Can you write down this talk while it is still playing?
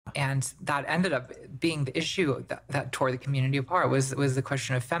And that ended up being the issue that tore the community apart was the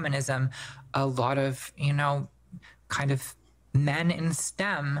question of feminism. A lot of, kind of men in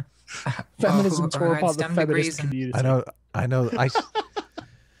STEM Feminism who tore had apart the STEM feminist degrees and community. I know.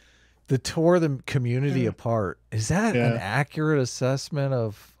 The tore the community apart. Is that an accurate assessment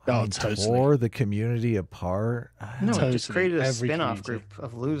of totally. tore the community apart? No, Totally. it just created a Every spin-off community. group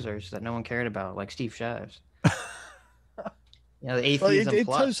of losers that no one cared about, like Steve Shaves. The Well, atheism it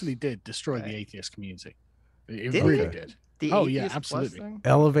plus. totally did destroy the atheist community. It Did really it? did. The Oh, yeah, atheist plus absolutely. thing?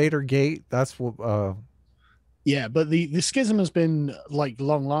 Elevator gate. That's what. Yeah, but the schism has been like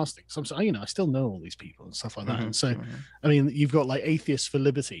long lasting. So I still know all these people and stuff like that. And so, I mean, you've got like Atheists for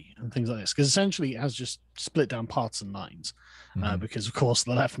Liberty and things like this, because essentially it has just split down partisan lines, because of course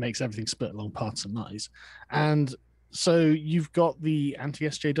the left makes everything split along partisan lines. And so you've got the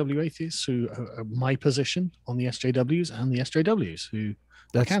anti-SJW atheists who are my position on the SJWs and the SJWs who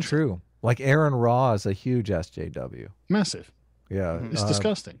That's true. Like Aaron Raw is a huge SJW. Massive. Yeah. It's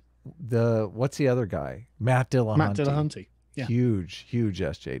disgusting. What's the other guy? Matt Dillahunty. Matt Dillahunty. Yeah. Huge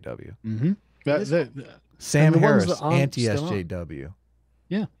SJW. Sam and the ones Harris, that aren't still anti-SJW.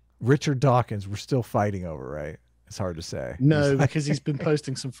 Yeah. Richard Dawkins, we're still fighting over, right? It's hard to say. No, because he's been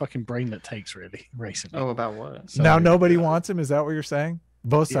posting some fucking brainlet takes really recently. Oh, about what? So, now nobody wants him? Is that what you're saying?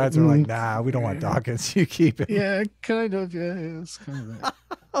 Both sides are like, nah, we don't want Dawkins. You keep it. Yeah, kind of. Yeah, it's kind of it.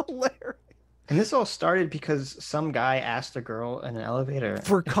 Hilarious. And this all started because some guy asked a girl in an elevator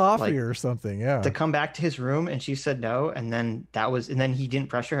for coffee or something, to come back to his room, and she said no, and then then he didn't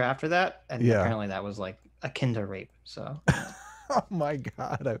pressure her after that, and apparently that was like akin to rape. So, oh my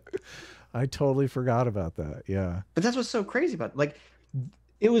god, I totally forgot about that. Yeah, but that's what's so crazy about it. Like,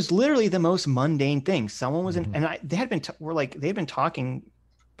 it was literally the most mundane thing. Someone was in, and they had been talking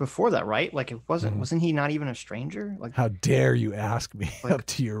before that, right? Like, it wasn't he not even a stranger? Like, how dare you ask me up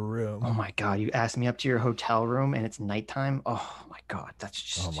to your room? Oh my god, you asked me up to your hotel room and it's nighttime. Oh my god, that's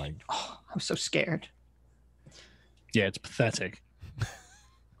just I'm so scared. Yeah, it's pathetic.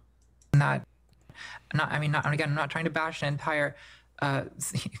 I'm not trying to bash an entire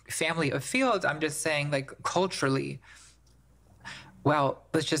family of fields. I'm just saying, like, culturally, well,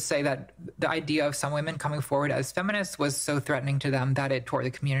 let's just say that the idea of some women coming forward as feminists was so threatening to them that it tore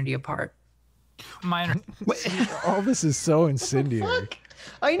the community apart. All this is so incendiary.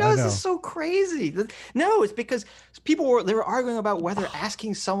 I know, this is so crazy. No, it's because people were arguing about whether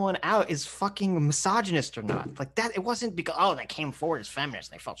asking someone out is fucking misogynist or not. Like that, it wasn't because they came forward as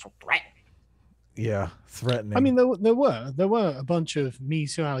feminists and they felt so threatened. Yeah, threatening. I mean, there were a bunch of Me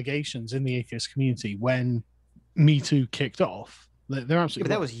Too allegations in the atheist community when Me Too kicked off. They're absolutely.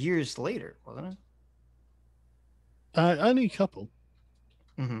 But that was years later, wasn't it? Only a couple.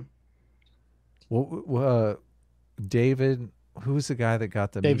 Mm-hmm. Well, David, who's the guy that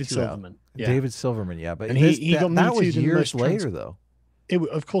got the David Me Too Silverman? Yeah. David Silverman, yeah, but he got that was Me Too'd years later, though.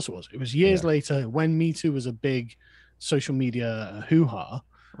 Of course, it was. It was years later when Me Too was a big social media hoo-ha,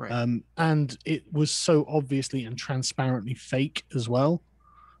 right. And it was so obviously and transparently fake as well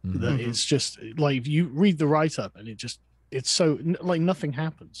that it's just like you read the write-up and it's so like nothing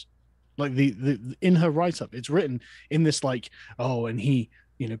happens. Like the in her write-up, it's written in this like, and he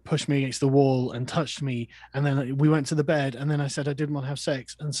pushed me against the wall and touched me, and then we went to the bed, and then I said I didn't want to have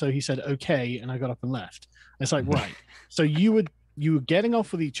sex, and so he said okay, and I got up and left. It's like, right, so you were getting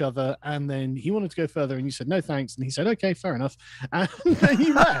off with each other, and then he wanted to go further, and you said no thanks, and he said okay, fair enough, and then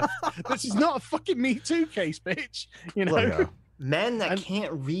you left. This is not a fucking Me Too case, bitch. Men that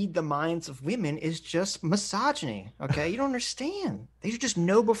can't read the minds of women is just misogyny. Okay, you don't understand. They should just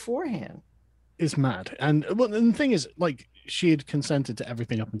know beforehand. It's mad. And the thing is, like, she had consented to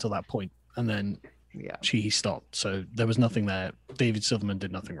everything up until that point, and then he stopped. So there was nothing there. David Silverman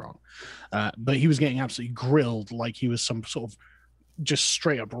did nothing wrong, but he was getting absolutely grilled like he was some sort of just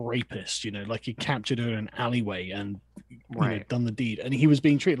straight up rapist. Like he captured her in an alleyway and done the deed, and he was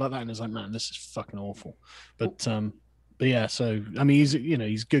being treated like that. And it's like, man, this is fucking awful. But yeah, so I mean, he's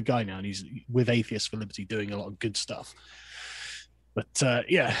a good guy now, and he's with Atheists for Liberty doing a lot of good stuff. But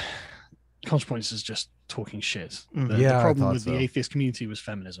yeah, Consequences is just talking shit. The problem with the atheist community was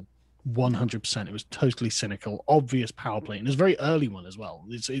feminism. 100%. It was totally cynical, obvious power play, and it was a very early one as well.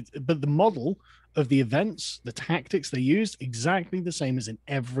 But the model of the events, the tactics they used, exactly the same as in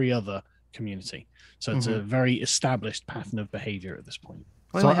every other community. So it's a very established pattern of behavior at this point.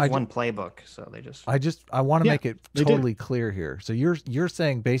 Well, they have one playbook, so they just. I want to make it totally clear here. So you're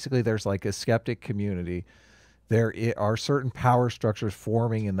saying basically there's like a skeptic community. There are certain power structures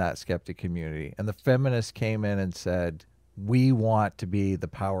forming in that skeptic community, and the feminists came in and said, we want to be the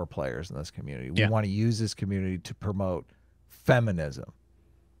power players in this community. We want to use this community to promote feminism.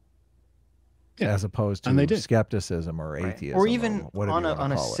 as opposed to skepticism or atheism, or even or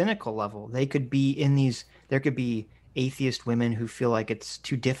on a cynical level. They could be in these. There could be atheist women who feel like it's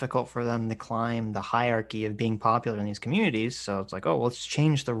too difficult for them to climb the hierarchy of being popular in these communities. So it's like, oh, well, let's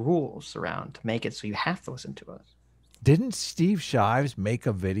change the rules around to make it so you have to listen to us. Didn't Steve Shives make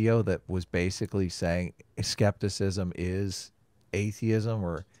a video that was basically saying skepticism is atheism,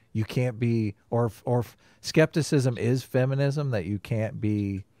 or you can't be, or skepticism is feminism, that you can't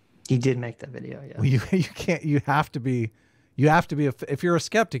be? He did make that video, yeah. Well, you can't. You have to be. You have to be if you're a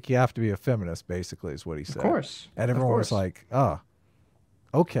skeptic, you have to be a feminist. Basically, is what he said. Of course. And everyone was like, "Oh,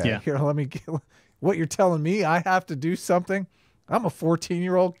 okay. Yeah. Here, let me get what you're telling me. I have to do something. I'm a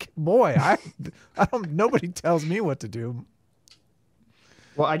 14-year-old boy. I don't. Nobody tells me what to do."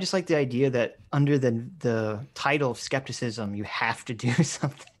 Well, I just like the idea that under the title of skepticism, you have to do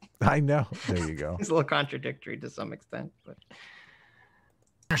something. I know. There you go. It's a little contradictory to some extent, but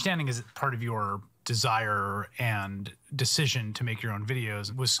understanding is part of your desire and decision to make your own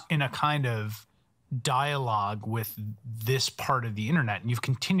videos was in a kind of dialogue with this part of the internet, and you've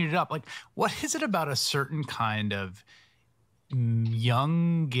continued it up. Like, what is it about a certain kind of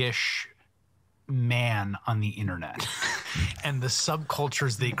youngish man on the internet and the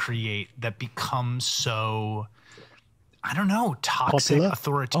subcultures they create that become so, I don't know, toxic,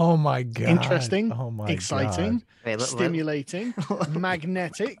 authoritative? Oh my God. Interesting. Oh my exciting. God. Stimulating.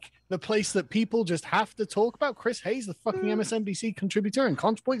 Magnetic. The place that people just have to talk about. Chris Hayes, the fucking MSNBC contributor and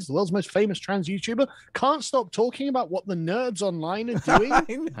ContraPoints, the world's most famous trans YouTuber, can't stop talking about what the nerds online are doing.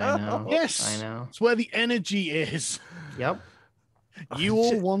 I know. Yes. I know. It's where the energy is. Yep. You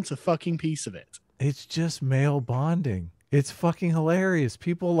all want a fucking piece of it. It's just male bonding. It's fucking hilarious.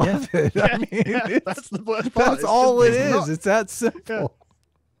 People love it. I mean, that's the worst part. That's all it is. It's that simple.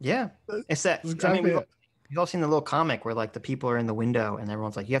 Yeah. It's that. Exactly. You've all seen the little comic where like the people are in the window and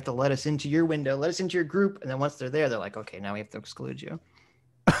everyone's like, you have to let us into your window, let us into your group. And then once they're there, they're like, okay, now we have to exclude you.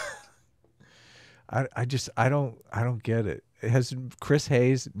 I don't get it. Has Chris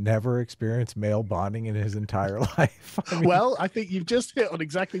Hayes never experienced male bonding in his entire life? I mean, well, I think you've just hit on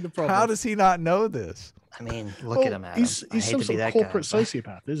exactly the problem. How does he not know this? I mean, look at him, Adam. He's some sort of corporate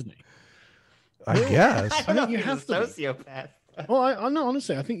sociopath, isn't he? I guess. I think you have to sociopath. Well, I'm not,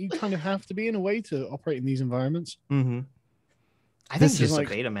 honestly. I think you kind of have to be in a way to operate in these environments. Mm-hmm. I think he's like a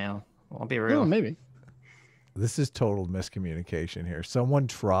beta male. I'll be real. Oh, maybe. This is total miscommunication here. Someone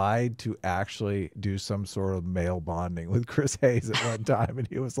tried to actually do some sort of male bonding with Chris Hayes at one time, and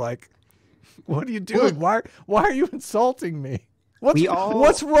he was like, "What are you doing? Why are you insulting me?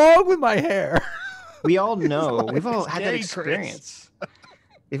 What's wrong with my hair?" We all know. We've all had that experience.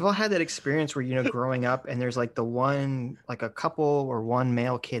 We've all had that experience where, you know, growing up and there's like the one, like a couple or one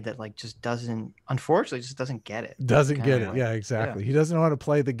male kid that like just doesn't, unfortunately, just doesn't get it. Doesn't get it. Like, yeah, exactly. Yeah. He doesn't know how to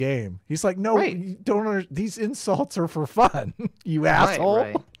play the game. He's like, no, you don't. These insults are for fun, you asshole.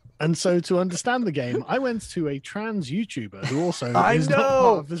 Right. And so to understand the game, I went to a trans YouTuber who also is not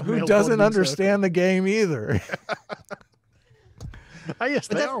part of this who doesn't understand the game either. Yes,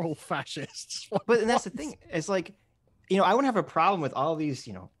 they are all fascists. And that's the thing. It's like, you know, I wouldn't have a problem with all these,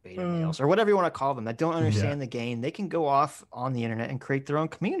 you know, beta males or whatever you want to call them that don't understand the game. They can go off on the internet and create their own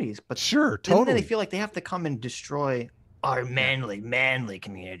communities. But sure, totally. Then they feel like they have to come and destroy our manly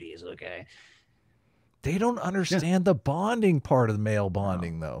communities. Okay. They don't understand the bonding part of the male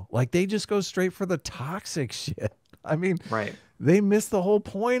bonding, though. Like, they just go straight for the toxic shit. I mean, they miss the whole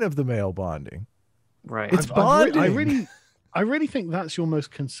point of the male bonding. Right. It's bonding. I really think that's your most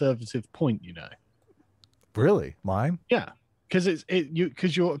conservative point, you know. Really? Mine? Yeah. Because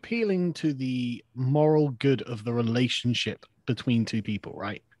you're appealing to the moral good of the relationship between two people,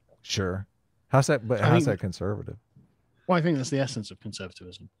 right? Sure. How's that conservative? Well, I think that's the essence of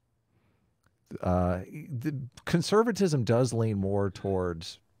conservatism. The conservatism does lean more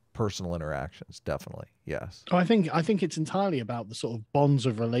towards personal interactions, definitely. Yes. I think it's entirely about the sort of bonds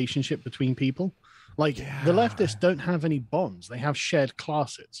of relationship between people. Like the leftists don't have any bonds; they have shared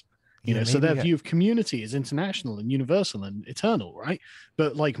classes. You know, so their view of community is international and universal and eternal, right?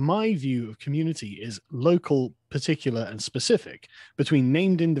 But like my view of community is local, particular, and specific between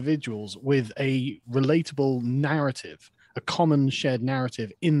named individuals with a relatable narrative, a common shared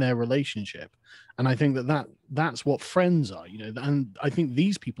narrative in their relationship. And I think that's what friends are, you know, and I think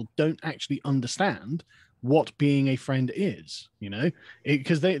these people don't actually understand what being a friend is, you know,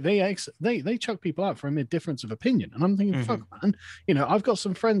 because they chuck people out for a mere difference of opinion. And I'm thinking, fuck, man, you know, I've got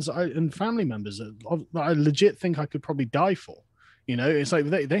some friends and family members that I legit think I could probably die for. You know, it's like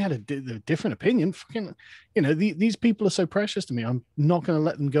they had a different opinion. Fucking, you know, these people are so precious to me. I'm not going to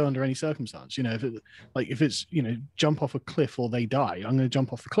let them go under any circumstance. You know, if it's, you know, jump off a cliff or they die, I'm going to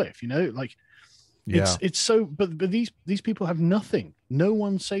jump off the cliff, you know, like, Yeah. It's so, but these people have nothing. No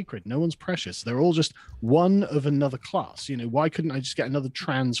one's sacred. No one's precious. They're all just one of another class. You know, why couldn't I just get another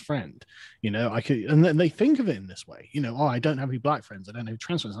trans friend? You know, I could, and then they think of it in this way. You know, oh, I don't have any black friends. I don't have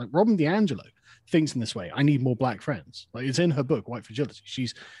trans friends. Like Robin DiAngelo thinks in this way. I need more black friends. Like it's in her book, White Fragility.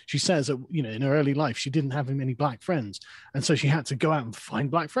 She says that, you know, in her early life she didn't have many black friends, and so she had to go out and find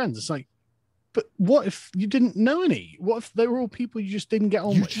black friends. It's like, but what if you didn't know any? What if they were all people you just didn't get on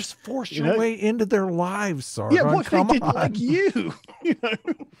with? You just forced your way into their lives, Sargon. Yeah, what if they didn't like you? You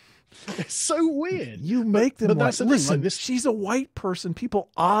know, it's so weird. You make them that's the listen. Like this, she's a white person. People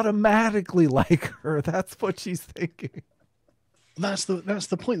automatically like her. That's what she's thinking. That's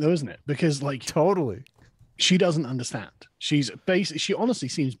the point, though, isn't it? Because like totally, she doesn't understand. She honestly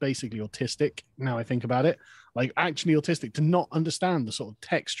seems basically autistic. Now I think about it. Like actually autistic, to not understand the sort of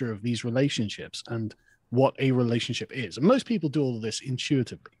texture of these relationships and what a relationship is. And most people do all of this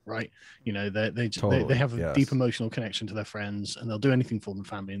intuitively, right? You know, they have a deep emotional connection to their friends, and they'll do anything for them,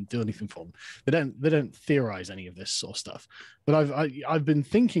 family, and do anything for them. They don't theorize any of this sort of stuff. But I've been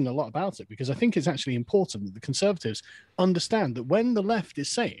thinking a lot about it, because I think it's actually important that the conservatives understand that when the left is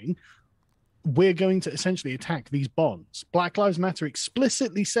saying we're going to essentially attack these bonds, Black Lives Matter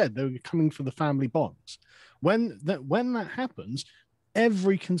explicitly said they were coming for the family bonds. When that happens,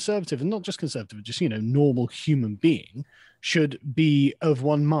 every conservative, and not just conservative, but just, you know, normal human being, should be of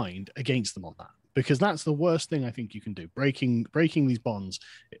one mind against them on that, because that's the worst thing I think you can do. Breaking these bonds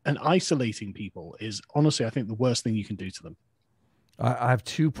and isolating people is honestly, I think, the worst thing you can do to them. I have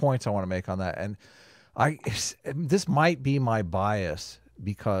 2 points I want to make on that, and this might be my bias,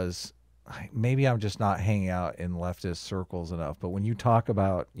 because maybe I'm just not hanging out in leftist circles enough. But when you talk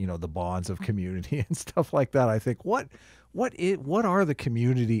about, you know, the bonds of community and stuff like that, I think what are the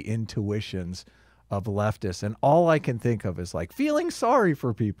community intuitions of leftists? And all I can think of is like feeling sorry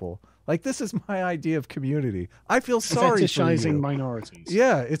for people. Like, this is my idea of community. I feel sorry for you. Minorities.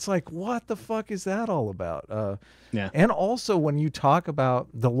 Yeah, it's like, what the fuck is that all about? Yeah. And also when you talk about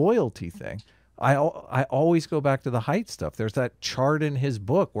the loyalty thing, I always go back to the Haidt stuff. There's that chart in his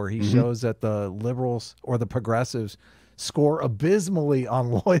book where he shows that the liberals or the progressives score abysmally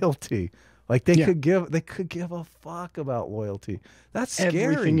on loyalty. Like they could give a fuck about loyalty. That's scary.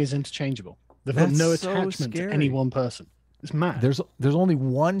 Everything is interchangeable. They've got no attachment to any one person. It's mad. There's only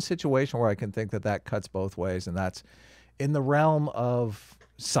one situation where I can think that cuts both ways, and that's in the realm of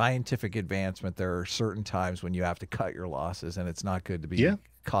scientific advancement. There are certain times when you have to cut your losses, and it's not good to be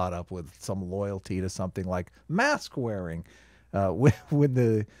caught up with some loyalty to something like mask wearing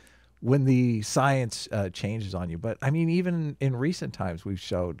when the science changes on you. But I mean, even in recent times, we've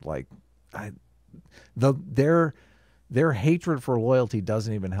showed like their hatred for loyalty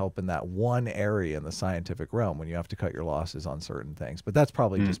doesn't even help in that one area in the scientific realm when you have to cut your losses on certain things. But that's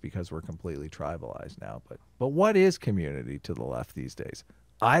probably just because we're completely tribalized now. But what is community to the left these days?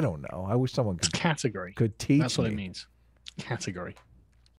 I don't know. I wish someone could category could teach. That's what me. it means. Category.